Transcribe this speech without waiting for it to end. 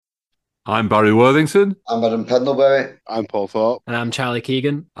I'm Barry Worthington, I'm Adam Pendlebury. I'm Paul Thorpe. And I'm Charlie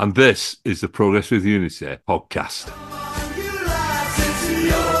Keegan. and this is the Progress with Unity podcast.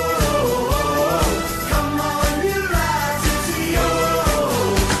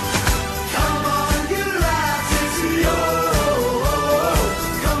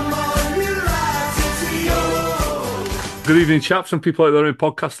 Good evening, chaps and people out there in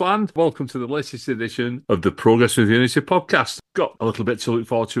podcast land. Welcome to the latest edition of the Progress with Unity podcast. Got a little bit to look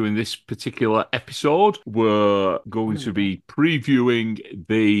forward to in this particular episode. We're going to be previewing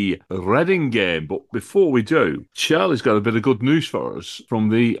the Reading game, but before we do, Charlie's got a bit of good news for us from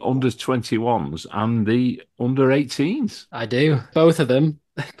the under-21s and the under-18s. I do. Both of them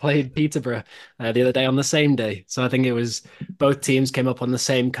played Peterborough the other day on the same day. So I think it was both teams came up on the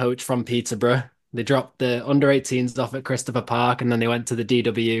same coach from Peterborough. They dropped the under-18s off at Christopher Park and then they went to the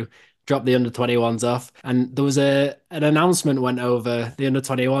DW, dropped the under-21s off. And there was an announcement went over the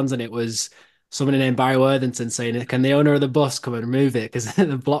under-21s and it was somebody named Barry Worthington saying, can the owner of the bus come and remove it? Because they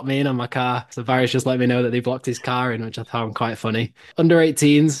blocked me in on my car. So Barry's just let me know that they blocked his car in, which I found quite funny.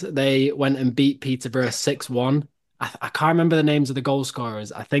 Under-18s, they went and beat Peterborough 6-1. I can't remember the names of the goal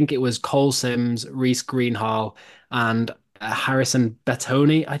scorers. I think it was Cole Sims, Reece Greenhall, and Harrison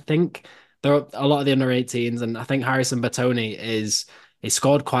Bettoni, I think. There are a lot of the under 18s, and I think Harrison Bettoni he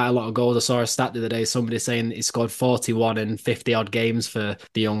scored quite a lot of goals. I saw a stat the other day, somebody saying he scored 41 in 50 odd games for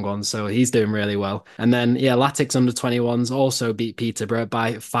the young ones, so he's doing really well. And then, yeah, Latics under 21s also beat Peterborough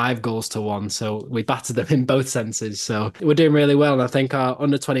by 5-1, so we battered them in both senses. So we're doing really well, and I think our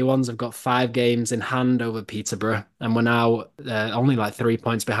under 21s have got 5 games in hand over Peterborough, and we're now only like 3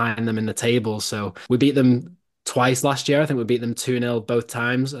 points behind them in the table. So we beat them twice last year. I think we beat them 2-0 both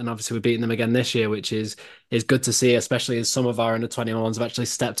times, and obviously we're beating them again this year, which is good to see, especially as some of our under 21s have actually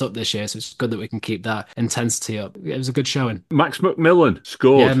stepped up this year. So it's good that we can keep that intensity up. It was a good showing. Max McMillan Yeah,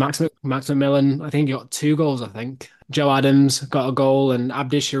 scored. Max McMillan, I think he got 2 goals, I think. Joe Adams got a goal, and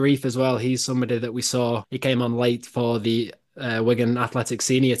Abdi Sharif as well. He's somebody that we saw. He came on late for the Wigan Athletic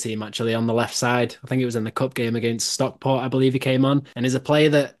senior team, actually, on the left side. I think it was in the cup game against Stockport, I believe he came on. And is a player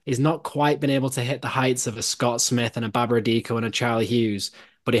that he's not quite been able to hit the heights of a Scott Smith and a Babra Diko and a Charlie Hughes,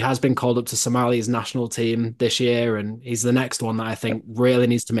 but he has been called up to Somalia's national team this year, and he's the next one that I think really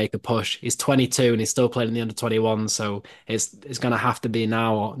needs to make a push. He's 22 and he's still playing in the under 21, so it's going to have to be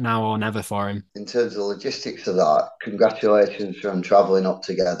now or never for him. In terms of the logistics of that, congratulations from travelling up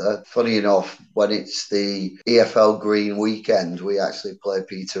together. Funny enough, when it's the EFL Green weekend, we actually play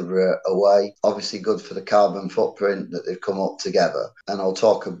Peterborough away. Obviously good for the carbon footprint that they've come up together. And I'll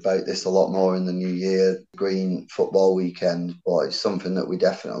talk about this a lot more in the new year, Green football weekend, but it's something that we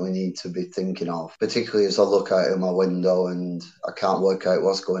definitely need to be thinking of, particularly as I look out of my window and I can't work out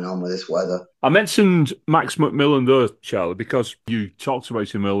what's going on with this weather. I mentioned Max McMillan though, Charlie, because you talked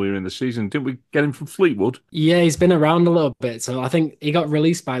about him earlier in the season. Didn't we get him from Fleetwood? Yeah, he's been around a little bit. So I think he got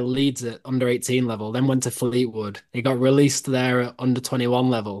released by Leeds at under 18 level, then went to Fleetwood. He got released there at under 21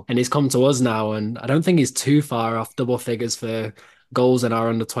 level, and he's come to us now. And I don't think he's too far off double figures for goals in our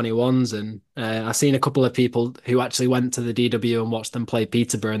under 21s. And I've seen a couple of people who actually went to the DW and watched them play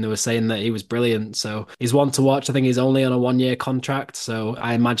Peterborough, and they were saying that he was brilliant. So he's one to watch. I think he's only on a 1-year contract, so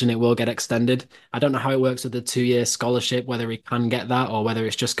I imagine it will get extended. I don't know how it works with the 2-year scholarship, whether he can get that or whether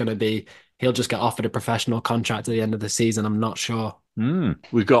it's just going to be he'll just get offered a professional contract at the end of the season. I'm not sure.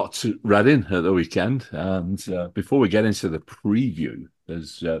 We got Reading at the weekend, and before we get into the preview,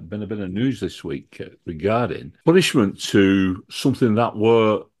 there's been a bit of news this week regarding punishment to something that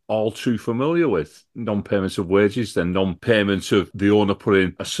we're all too familiar with: non-payment of wages, then non-payment of the owner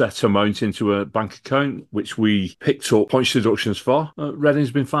putting a set amount into a bank account, which we picked up points deductions for.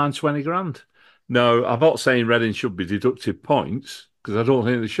 Reading's been fined 20 grand. Now, I'm not saying Reading should be deducted points, because I don't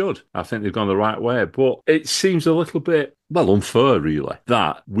think they should. I think they've gone the right way. But it seems a little bit, unfair, really,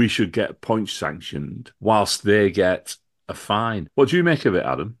 that we should get points sanctioned whilst they get a fine. What do you make of it,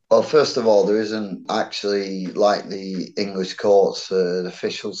 Adam? Well, first of all, there isn't actually, like the English courts, an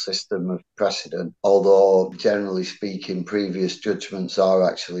official system of precedent, although generally speaking, previous judgments are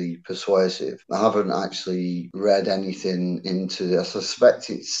actually persuasive. I haven't actually read anything into, I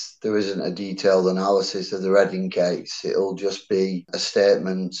suspect there isn't a detailed analysis of the Reading case. It'll just be a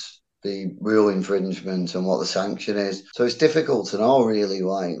statement, the rule infringement and what the sanction is. So it's difficult to know really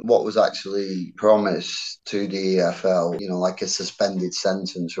like what was actually promised to the EFL, like a suspended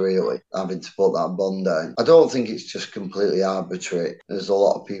sentence really, having to put that bond down. I don't think it's just completely arbitrary, as a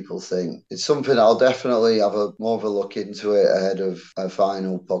lot of people think. It's something I'll definitely have more of a look into it ahead of our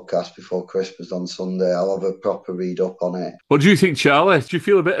final podcast before Christmas on Sunday. I'll have a proper read up on it. What do you think, Charlie? Do you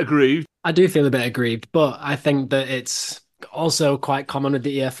feel a bit aggrieved? I do feel a bit aggrieved, but I think that it's Also quite common with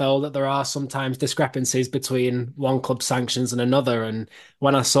the EFL that there are sometimes discrepancies between one club's sanctions and another. And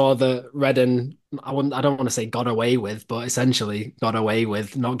when I saw that Reading, I don't want to say got away with, but essentially got away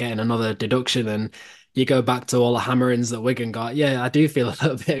with not getting another deduction. And you go back to all the hammerings that Wigan got. Yeah, I do feel a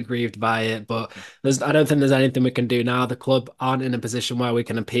little bit aggrieved by it, but I don't think there's anything we can do now. The club aren't in a position where we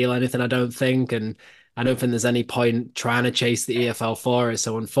can appeal anything, I don't think. And I don't think there's any point trying to chase the EFL for it.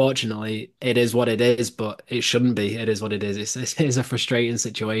 So unfortunately, it is what it is, but it shouldn't be. It is what it is. It's a frustrating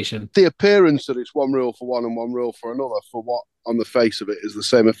situation. The appearance that it's one rule for one and one rule for another for what on the face of it is the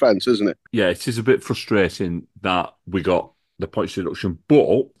same offence, isn't it? Yeah, it is a bit frustrating that we got the points deduction,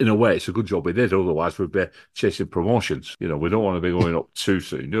 but in a way, it's a good job we did. Otherwise, we'd be chasing promotions. We don't want to be going up too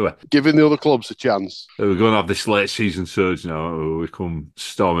soon, do we? Giving the other clubs a chance. We're going to have this late season surge now. We come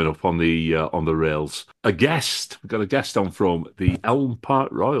storming up on the rails. We've got a guest on from the Elm Park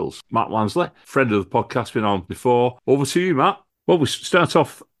Royals, Matt Lansley, friend of the podcast, been on before. Over to you, Matt. Well, we start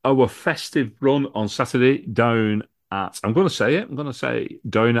off our festive run on Saturday down at, I'm going to say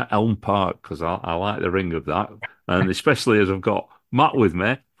down at Elm Park, because I like the ring of that. And especially as I've got Matt with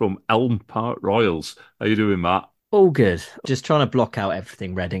me from Elm Park Royals. How you doing, Matt? All good. Just trying to block out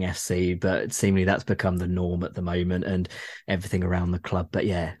everything Reading FC, but seemingly that's become the norm at the moment and everything around the club. But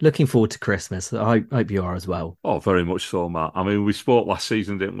yeah, looking forward to Christmas. I hope you are as well. Oh, very much so, Matt. I mean, we spoke last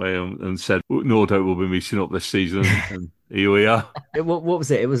season, didn't we? And said, no doubt we'll be meeting up this season. And here we are. What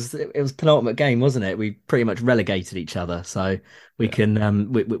was it? It was penultimate game, wasn't it? We pretty much relegated each other, so we can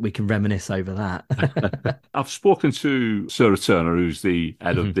reminisce over that. I've spoken to Sarah Turner, who's the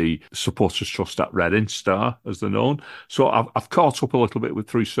head of the Supporters Trust at Reading, Star, as they're known. So I've caught up a little bit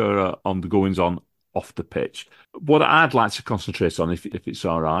through Sarah on the goings on off the pitch. What I'd like to concentrate on, if it's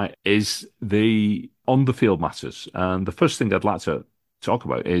all right, is the on the field matters. And the first thing I'd like to talk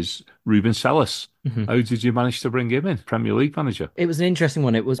about is Ruben Sellis. How did you manage to bring him in, Premier League manager? It was an interesting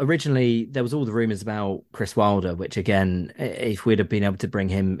one. It was originally, there was all the rumours about Chris Wilder, which again, if we'd have been able to bring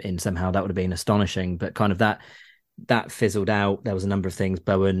him in somehow, that would have been astonishing. But kind of that fizzled out. There was a number of things.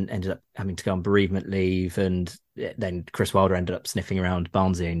 Bowen ended up having to go on bereavement leave, and then Chris Wilder ended up sniffing around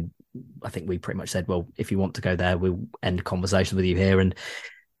Barnsley. And I think we pretty much said, well, if you want to go there, we'll end conversation with you here. And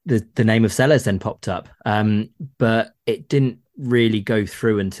the name of Sellers then popped up. But it didn't really go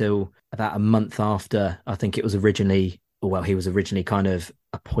through until about a month after I think it was originally, he was originally kind of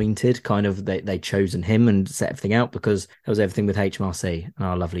appointed, they'd chosen him and set everything out, because there was everything with HMRC and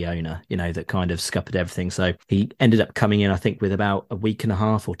our lovely owner, that kind of scuppered everything. So he ended up coming in, I think, with about a week and a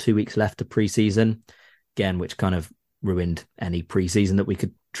half or 2 weeks left of pre-season, again, which kind of ruined any pre-season that we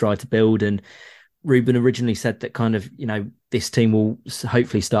could try to build. And Ruben originally said that kind of, this team will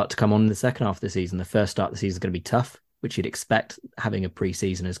hopefully start to come on in the second half of the season. The first start of the season is going to be tough, which you'd expect. Having a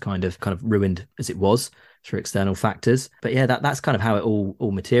pre-season has kind of ruined as it was through external factors. But yeah, that's kind of how it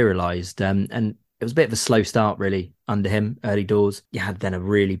all materialised. And it was a bit of a slow start really under him early doors. You had then a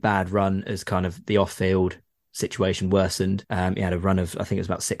really bad run as kind of the off-field situation worsened. He had a run of, I think it was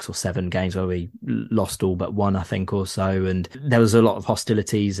about 6 or 7 games where we lost all but one, I think, or so. And there was a lot of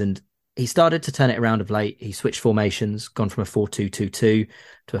hostilities, and he started to turn it around of late. He switched formations, gone from a 4-2-2-2 to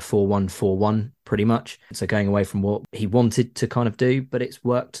a 4-1-4-1 pretty much. So going away from what he wanted to kind of do, but it's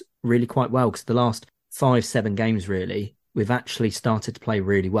worked really quite well, because the last 5-7 games really, we've actually started to play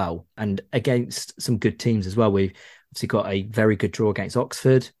really well, and against some good teams as well. We've obviously got a very good draw against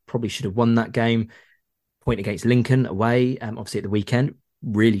Oxford, probably should have won that game. Point against Lincoln away, obviously at the weekend,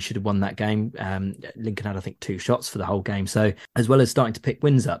 really should have won that game. Lincoln had, I think, 2 shots for the whole game. So as well as starting to pick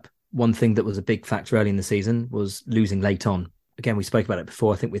wins up, one thing that was a big factor early in the season was losing late on. Again, we spoke about it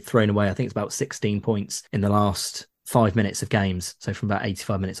before. I think we've thrown away, I think it's about 16 points in the last 5 minutes of games. So from about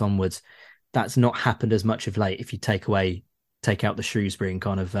 85 minutes onwards, that's not happened as much of late. If you take out the Shrewsbury and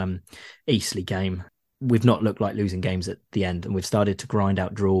kind of Eastleigh game, we've not looked like losing games at the end, and we've started to grind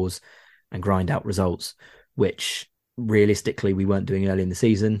out draws and grind out results, which realistically we weren't doing early in the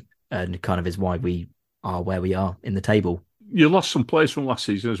season, and kind of is why we are where we are in the table. You lost some players from last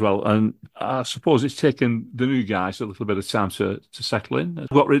season as well, and I suppose it's taken the new guys a little bit of time to settle in. I've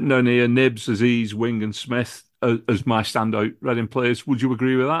got written down here Nibs, Aziz, Wing and Smith as my standout Reading players. Would you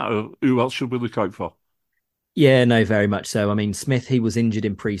agree with that, or who else should we look out for? Yeah, no, very much so. I mean, Smith, he was injured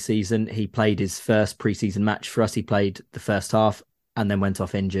in pre-season. He played his first pre-season match for us. He played the first half and then went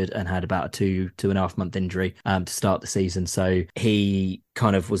off injured and had about a 2.5 month injury to start the season. So he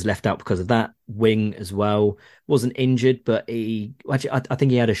kind of was left out because of that. Wing as well wasn't injured, but I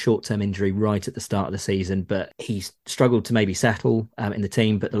think he had a short-term injury right at the start of the season, but he struggled to maybe settle in the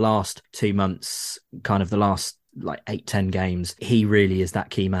team. But the last 2 months, kind of the last like 8-10 games, he really is that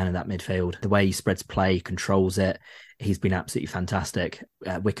key man in that midfield. The way he spreads play, controls it, he's been absolutely fantastic.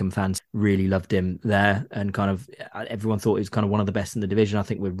 Wycombe fans really loved him there, and kind of everyone thought he was kind of one of the best in the division. I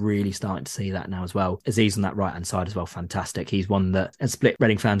think we're really starting to see that now as well. Aziz on that right-hand side as well, fantastic. He's one that has split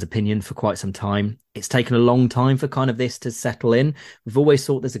Reading fans' opinion for quite some time. It's taken a long time for kind of this to settle in. We've always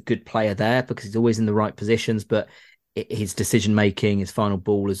thought there's a good player there because he's always in the right positions, but his decision-making, his final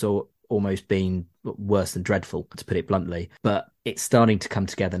ball has almost been worse than dreadful, to put it bluntly. But it's starting to come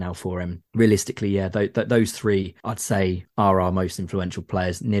together now for him. Realistically, yeah, those three, I'd say, are our most influential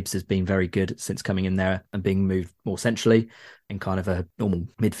players. Nibs has been very good since coming in there and being moved more centrally in kind of a normal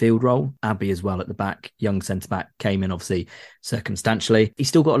midfield role. Abbey as well at the back, young centre-back, came in obviously circumstantially. He's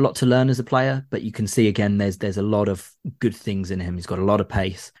still got a lot to learn as a player, but you can see again, there's a lot of good things in him. He's got a lot of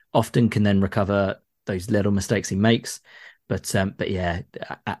pace, often can then recover those little mistakes he makes. But yeah,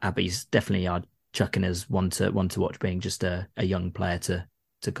 Abbey's definitely I'd chuck in as one to watch, being just a young player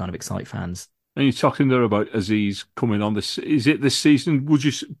to kind of excite fans. And you're talking there about Aziz coming on this. Is it this season? Would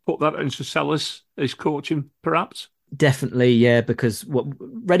you put that into Sellers as coaching, perhaps? Definitely, yeah, because what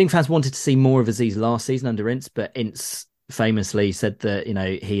Reading fans wanted to see more of Aziz last season under Ince, but Ince famously said that, you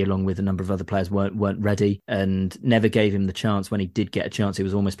know, he along with a number of other players weren't ready and never gave him the chance. When he did get a chance, he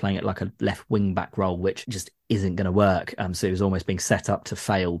was almost playing it like a left wing back role, which just isn't going to work. So he was almost being set up to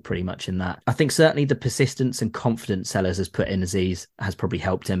fail pretty much in that. I think certainly the persistence and confidence Sellers has put in Aziz has probably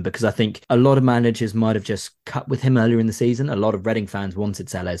helped him, because I think a lot of managers might have just cut with him earlier in the season. A lot of Reading fans wanted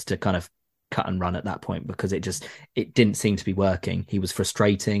Sellers to kind of cut and run at that point because it didn't seem to be working. He was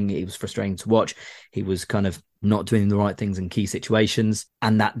frustrating. It was frustrating to watch. He was kind of not doing the right things in key situations.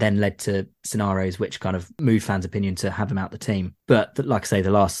 And that then led to scenarios which kind of moved fans' opinion to have him out the team. But like I say, the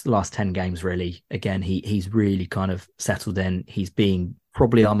last 10 games, really, again, he's really kind of settled in. He's being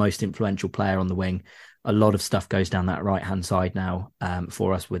probably our most influential player on the wing. A lot of stuff goes down that right-hand side now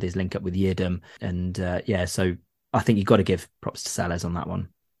for us with his link up with Yeardham. And yeah, so I think you've got to give props to Sellers on that one.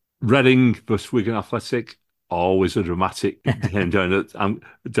 Reading versus Wigan Athletic, always a dramatic game down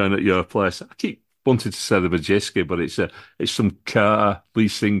at your place. I keep wanted to say the Majeski, but it's some car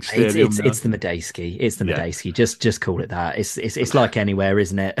leasing stadium. It's the Medeski. It's the Medeski. Just call it that. It's like anywhere,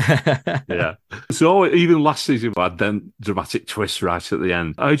 isn't it? Yeah. So even last season, we had then dramatic twist right at the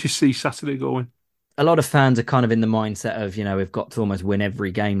end. How do you see Saturday going? A lot of fans are kind of in the mindset of, you know, we've got to almost win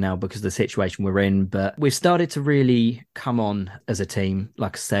every game now because of the situation we're in. But we've started to really come on as a team.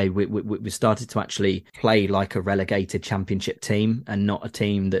 Like I say, we started to actually play like a relegated championship team and not a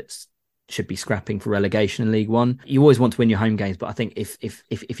team that's should be scrapping for relegation in League One. You always want to win your home games, but I think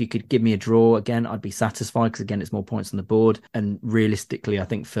if you could give me a draw again, I'd be satisfied, because again, it's more points on the board. And realistically, I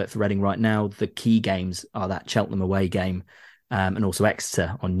think for Reading right now, the key games are that Cheltenham away game and also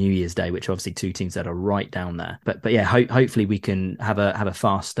Exeter on New Year's Day, which are obviously two teams that are right down there. But yeah, hopefully we can have a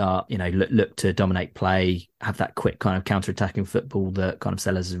fast start. You know, look to dominate play, have that quick kind of counter-attacking football that kind of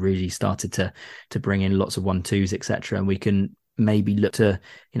Sellers has really started to bring in, lots of 1-2s, etc. And we can maybe look to,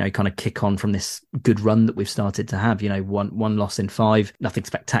 you know, kind of kick on from this good run that we've started to have. You know, one loss in 5, nothing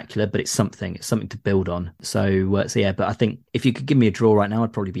spectacular, but it's something to build on. So yeah, but I think if you could give me a draw right now,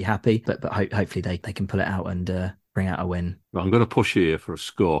 I'd probably be happy. But hopefully they can pull it out and bring out a win. Well, I'm going to push you here for a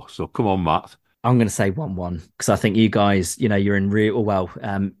score. So come on, Matt. I'm going to say 1-1, because I think you guys, you know, you're in real well.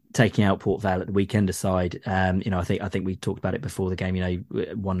 Taking out Port Vale at the weekend aside, you know, I think we talked about it before the game. You know,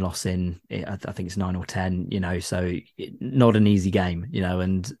 one loss in, I think it's 9 or 10. You know, so not an easy game. You know,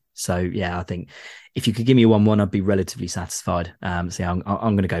 and so yeah, I think if you could give me a 1-1, I'd be relatively satisfied. So yeah,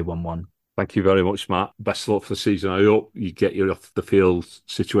 I'm going to go 1-1. Thank you very much, Matt. Best of luck for the season. I hope you get your off the field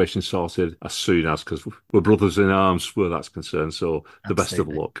situation sorted as soon as, because we're brothers in arms where that's concerned. So the best of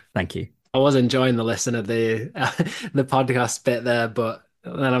luck. Thank you. I was enjoying the listen of the the podcast bit there, but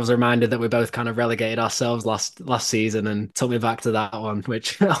then I was reminded that we both kind of relegated ourselves last season, and took me back to that one,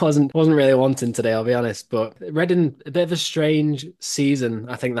 which I wasn't really wanting today, I'll be honest. But Reading, a bit of a strange season,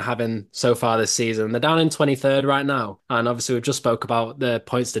 I think they're having so far this season. They're down in 23rd right now, and obviously we've just spoke about the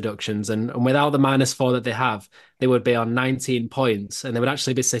points deductions, and without the -4 that they have, they would be on 19 points, and they would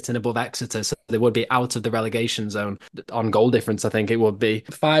actually be sitting above Exeter, so they would be out of the relegation zone. On goal difference, I think it would be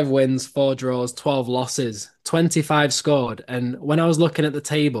 5 wins, 4 draws, 12 losses, 25 scored. And when I was looking at the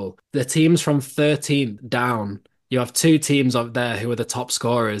table, the teams from 13th down, you have 2 teams up there who are the top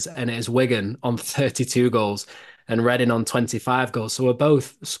scorers, and it is Wigan on 32 goals and Reading on 25 goals. So we're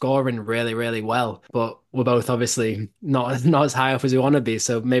both scoring really, really well. But we're both obviously not as high up as we want to be.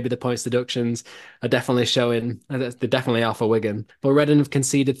 So maybe the points deductions are definitely showing, they definitely are for Wigan. But Reading have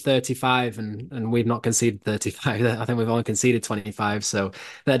conceded 35 and we've not conceded 35. I think we've only conceded 25. So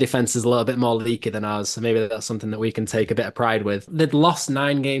their defense is a little bit more leaky than ours. So maybe that's something that we can take a bit of pride with. They'd lost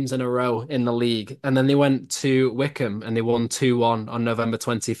 9 games in a row in the league, and then they went to Wickham and they won 2-1 on November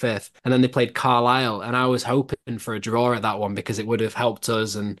 25th. And then they played Carlisle, and I was hoping for a draw at that one because it would have helped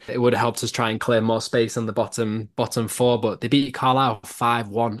us, and it would have helped us try and clear more space on the bottom four. But they beat Carlisle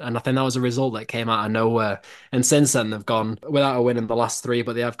 5-1, and I think that was a result that came out of nowhere. And since then, they've gone without a win in the last 3,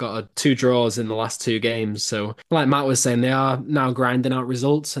 but they have got 2 draws in the last 2 games. So, like Matt was saying, they are now grinding out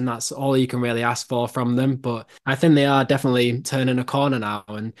results, and that's all you can really ask for from them. But I think they are definitely turning a corner now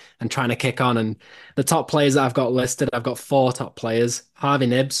and trying to kick on. And the top players that I've got listed, I've got 4 top players. Harvey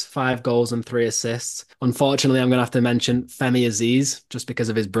Nibbs, 5 goals and 3 assists. Unfortunately, I'm going to have to mention Femi Aziz, just because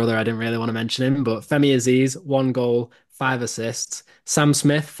of his brother. I didn't really want to mention him, but Femi Aziz, 1 goal, 5 assists. Sam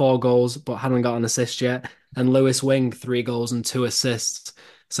Smith, 4 goals, but hadn't got an assist yet. And Lewis Wing, 3 goals and 2 assists.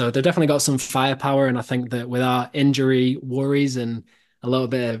 So they've definitely got some firepower. And I think that with our injury worries and a little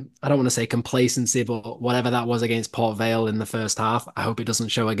bit of, I don't want to say complacency, but whatever that was against Port Vale in the first half, I hope it doesn't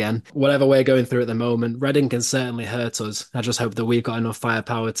show again. Whatever we're going through at the moment, Reading can certainly hurt us. I just hope that we've got enough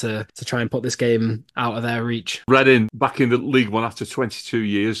firepower to try and put this game out of their reach. Reading back in the League One after 22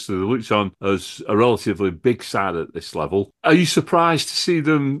 years, so they looked on as a relatively big side at this level. Are you surprised to see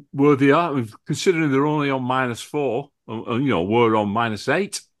them where they are, considering they're only on -4, and we're on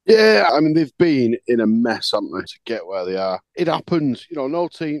 -8? Yeah, I mean, they've been in a mess, haven't they, to get where they are. It happens. No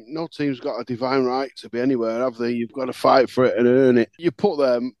team's got a divine right to be anywhere, have they? You've got to fight for it and earn it. You put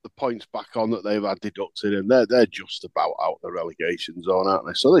the points back on that they've had deducted, and they're just about out the relegation zone, aren't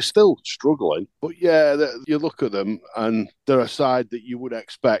they? So they're still struggling. But yeah, you look at them, and they're a side that you would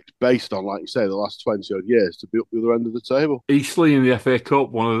expect, based on, like you say, the last 20-odd years, to be up the other end of the table. Eastleigh in the FA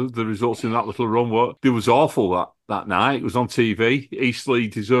Cup, one of the results in that little run, it was awful that night. It was on TV. Eastleigh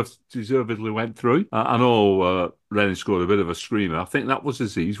deservedly went through. I know Reading scored a bit of a screamer. I think that was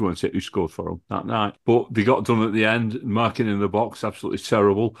Aziz, wasn't it, who scored for them that night. But they got done at the end, marking in the box, absolutely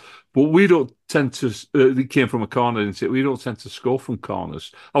terrible. But we don't tend to, it came from a corner, didn't it? We don't tend to score from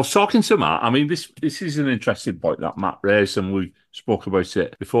corners. I was talking to Matt. I mean, this is an interesting point that Matt raised, and we spoke about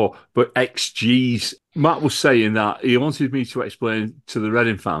it before. But XGs, Matt was saying that he wanted me to explain to the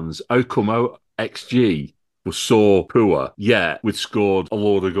Reading fans how come out XG was so poor, yet we'd scored a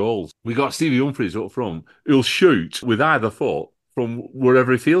load of goals. We got Stevie Humphries up front, who'll shoot with either foot from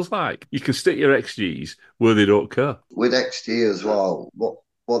wherever he feels like. You can stick your XGs where they don't care. With XG as well,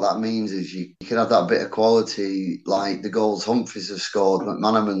 what that means is you can have that bit of quality, like the goals Humphries have scored,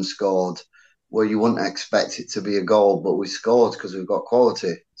 McManaman scored, where you wouldn't expect it to be a goal, but we scored because we've got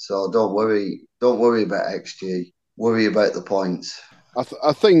quality. So don't worry about XG. Worry about the points.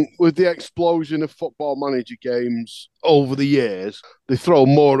 I think with the explosion of Football Manager games over the years, they throw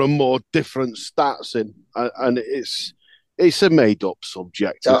more and more different stats in, and it's a made-up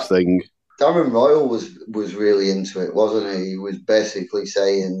subjective thing. Darren Royal was really into it, wasn't he? He was basically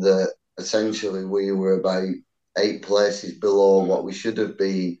saying that essentially we were about 8 places below what we should have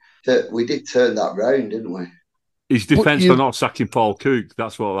been. We did turn that round, didn't we? His defence for not sacking Paul Cook,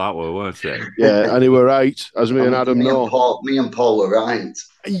 that's what that was, weren't it? Yeah, and he were right, as me and Adam know. Me and Paul were right.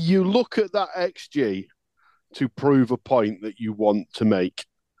 You look at that XG to prove a point that you want to make.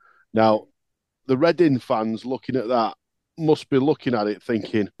 Now, the Reading fans looking at that must be looking at it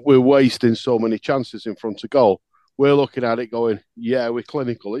thinking, we're wasting so many chances in front of goal. We're looking at it going, yeah, we're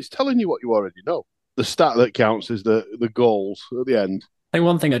clinical. It's telling you what you already know. The stat that counts is the goals at the end. I think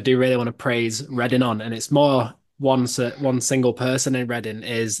one thing I do really want to praise Reading on, and it's more one single person in Reading,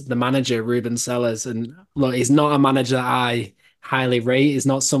 is the manager, Ruben Sellers. And look, he's not a manager that I highly rate. He's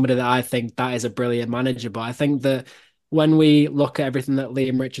not somebody that I think that is a brilliant manager. But I think that when we look at everything that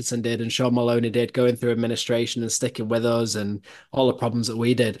Liam Richardson did and Sean Maloney did, going through administration and sticking with us and all the problems that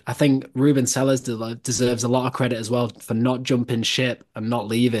we did, I think Ruben Sellers deserves a lot of credit as well for not jumping ship and not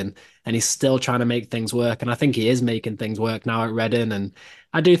leaving. And he's still trying to make things work. And I think he is making things work now at Reading. And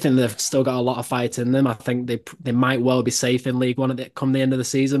I do think they've still got a lot of fight in them. I think they might well be safe in League One come the end of the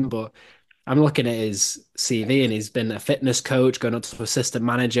season. But I'm looking at his CV, and he's been a fitness coach, going up to assistant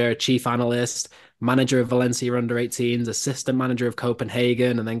manager, chief analyst, manager of Valencia under-18s, assistant manager of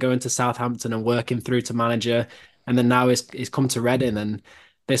Copenhagen, and then going to Southampton and working through to manager. And then now he's come to Reading, and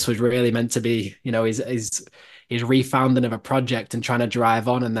this was really meant to be, his refounding of a project and trying to drive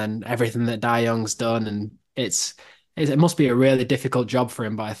on, and then everything that Dai Young's done. And it must be a really difficult job for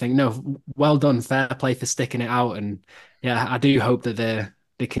him, but I think, no, well done, fair play for sticking it out. And yeah, I do hope that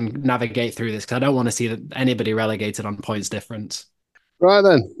they can navigate through this, because I don't want to see anybody relegated on points difference. Right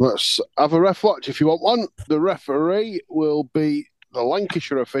then, let's have a ref watch if you want one. The referee will be the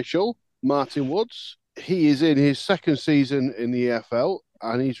Lancashire official, Martin Woods. He is in his second season in the EFL,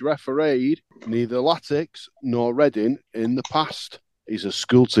 and he's refereed neither Latics nor Reading in the past. He's a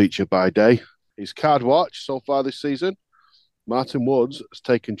school teacher by day. His card watch so far this season, Martin Woods has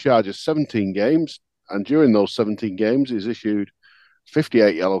taken charge of 17 games, and during those 17 games, he's issued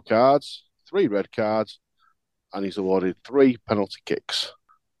 58 yellow cards, 3 red cards, and he's awarded 3 penalty kicks.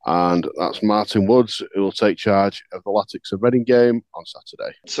 And that's Martin Woods, who will take charge of the Latics and Reading game on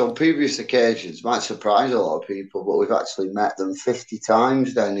Saturday. So on previous occasions, might surprise a lot of people, but we've actually met them 50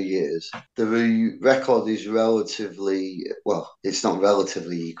 times down the years. The record is relatively, well, it's not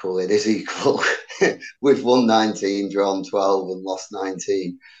relatively equal, it is equal. We've won 19, drawn 12 and lost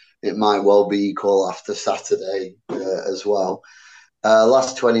 19. It might well be equal after Saturday as well.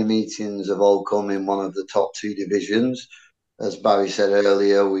 Last 20 meetings have all come in one of the top 2 divisions. As Barry said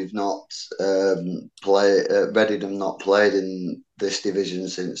earlier, we've not played. Reading have not played in this division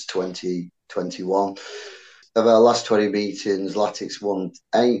since 2021. Of our last 20 meetings, Latics won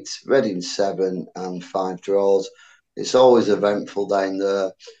 8, Reading 7, and 5 draws. It's always eventful down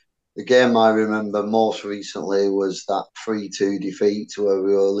there. The game I remember most recently was that 3-2 defeat where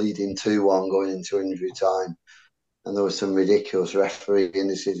we were leading 2-1 going into injury time. And there were some ridiculous refereeing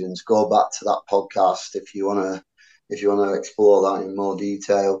decisions. Go back to that podcast if you want to explore that in more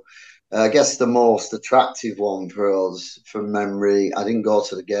detail. I guess the most attractive one for us from memory, I didn't go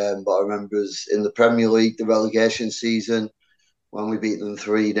to the game, but I remember us in the Premier League, the relegation season, when we beat them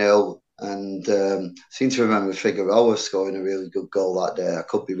 3-0. And I seem to remember Figueroa scoring a really good goal that day. I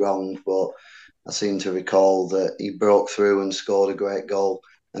could be wrong, but I seem to recall that he broke through and scored a great goal,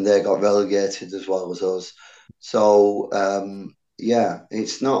 and they got relegated as well as us. So,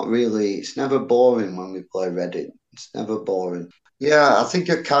 it's never boring when we play Reading. It's never boring. Yeah, I think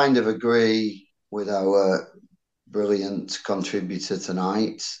I kind of agree with our brilliant contributor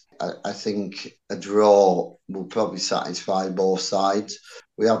tonight. I think a draw will probably satisfy both sides.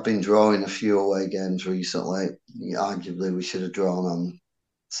 We have been drawing a few away games recently. Arguably, we should have drawn on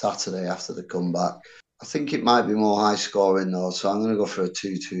Saturday after the comeback. I think it might be more high scoring though, so I'm going to go for a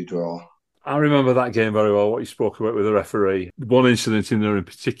 2-2 draw. I remember that game very well, what you spoke about with the referee. One incident in there in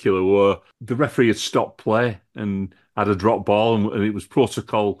particular where the referee had stopped play and had a drop ball, and it was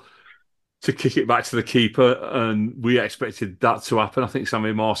protocol to kick it back to the keeper, and we expected that to happen. I think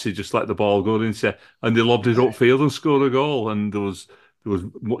Sammy Morsey just let the ball go, didn't he? And they lobbed it upfield and scored a goal, and there was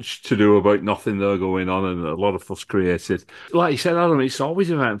much to do about nothing there going on, and a lot of fuss created. Like you said, Adam, it's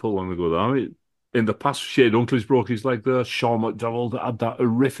always eventful when we go there. I mean, in the past, Shea Dunkley's broke his leg there. Sean McDonald had that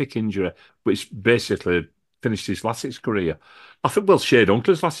horrific injury, which basically finished his Latics career. I think, Shea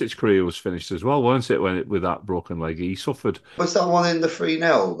Dunkley's Latics career was finished as well, weren't it, with that broken leg he suffered? Was that one in the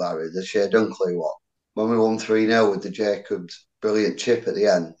 3-0, Barry, the Shea Dunkley one? When we won 3-0 with the Jacobs brilliant chip at the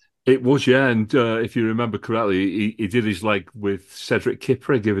end? It was, yeah, and if you remember correctly, he did his leg with Cedric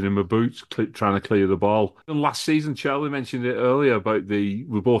Kipre, giving him a boot, trying to clear the ball. And last season, Charlie mentioned it earlier about we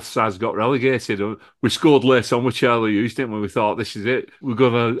both sides got relegated. We scored late on with Charlie Hughes, didn't we? We thought, this is it. We're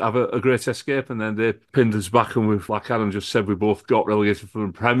going to have a great escape, and then they pinned us back, and like Adam just said, we both got relegated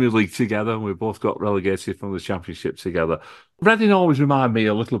from the Premier League together, and we both got relegated from the Championship together. Reading always remind me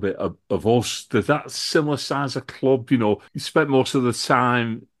a little bit of us. They're that similar size of club, you spent most of the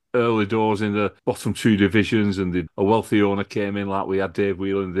time early doors in the bottom 2 divisions, and a wealthy owner came in, like we had Dave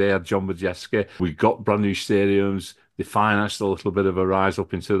Whelan, they had John Majeski. We got brand new stadiums. They financed a little bit of a rise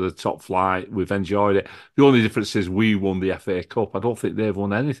up into the top flight. We've enjoyed it. The only difference is we won the FA Cup. I don't think they've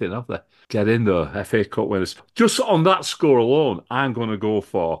won anything, have they? Get in there, FA Cup winners. Just on that score alone, I'm going to go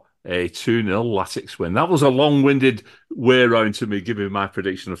for a 2-0 Latics win. That was a long-winded way round to me giving my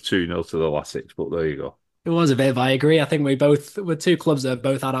prediction of 2-0 to the Latics, but there you go. It was a bit of, I agree. I think we're 2 clubs that have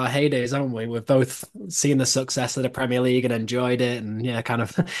both had our heydays, haven't we? We've both seen the success of the Premier League and enjoyed it, and kind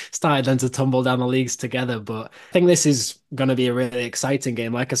of started then to tumble down the leagues together. But I think this is going to be a really exciting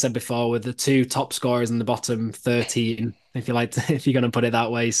game. Like I said before, with the 2 top scorers in the bottom 13, if you're going to put it that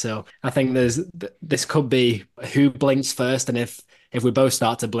way. So I think this could be who blinks first, and if we both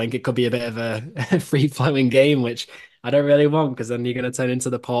start to blink, it could be a bit of a free-flowing game, which I don't really want, because then you're going to turn into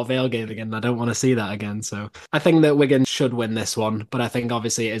the Port Vale game again. I don't want to see that again. So I think that Wigan should win this one, but I think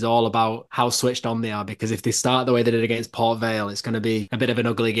obviously it is all about how switched on they are, because if they start the way they did against Port Vale, it's going to be a bit of an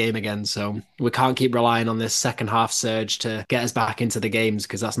ugly game again. So we can't keep relying on this second half surge to get us back into the games,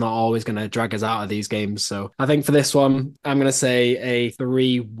 because that's not always going to drag us out of these games. So I think for this one, I'm going to say a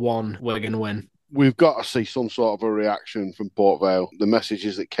 3-1 Wigan win. We've got to see some sort of a reaction from Port Vale. The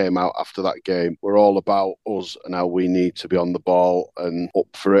messages that came out after that game were all about us and how we need to be on the ball and up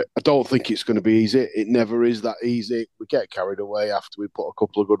for it. I don't think it's going to be easy. It never is that easy. We get carried away after we put a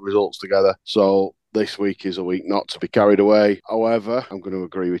couple of good results together. So this week is a week not to be carried away. However, I'm going to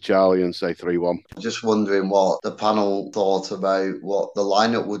agree with Charlie and say 3-1. Just wondering what the panel thought about what the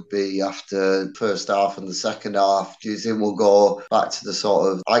lineup would be after the first half and the second half. Do you think we'll go back to the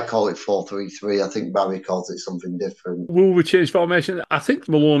sort of, I call it 4-3-3. I think Barry calls it something different. Will we change formation? I think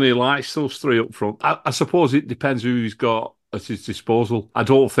Maloney likes those three up front. I suppose it depends who he's got at his disposal. I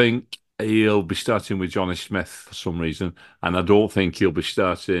don't think he'll be starting with Johnny Smith for some reason, and I don't think he'll be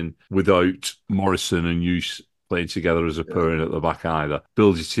starting without Morrison and Hughes playing together as a pairing at the back either.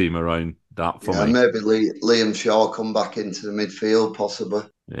 Build your team around that for me. Maybe Liam Shaw come back into the midfield, possibly.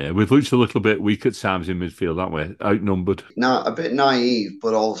 Yeah, we've looked a little bit weak at times in midfield, haven't we? Outnumbered. Now, a bit naive,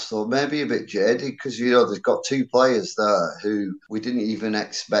 but also maybe a bit jaded because, they've got two players there who we didn't even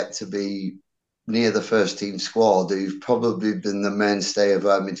expect to be near the first team squad, who've probably been the mainstay of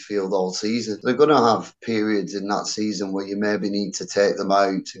our midfield all season. They're going to have periods in that season where you maybe need to take them out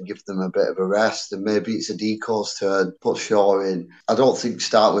and give them a bit of a rest, and maybe it's a Deco's turn, put Shaw in. I don't think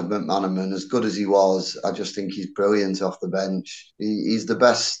start with McManaman, as good as he was. I just think he's brilliant off the bench. He's the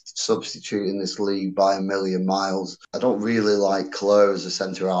best substitute in this league by a million miles. I don't really like Clare as a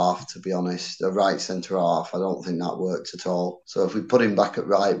centre-half, to be honest. A right centre-half, I don't think that works at all. So if we put him back at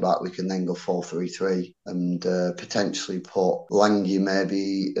right-back, we can then go 4-3-3 and potentially put Lange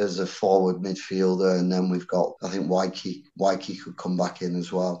maybe as a forward midfielder, and then we've got, I think, Wyke could come back in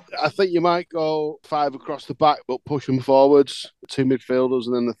as well. I think you might go 5 across the back, but push them forwards, 2 midfielders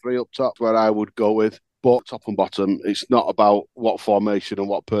and then the 3 up top, where I would go with. But top and bottom, it's not about what formation and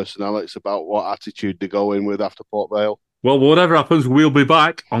what personnel, it's about what attitude they go in with after Port Vale. Well, whatever happens, we'll be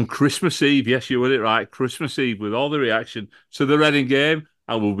back on Christmas Eve. Yes, you heard it right. Christmas Eve with all the reaction to the Reading game.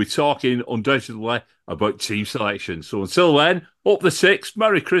 And we'll be talking undoubtedly about team selection. So until then, up the six.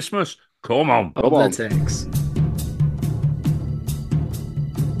 Merry Christmas. Come on. Up the six.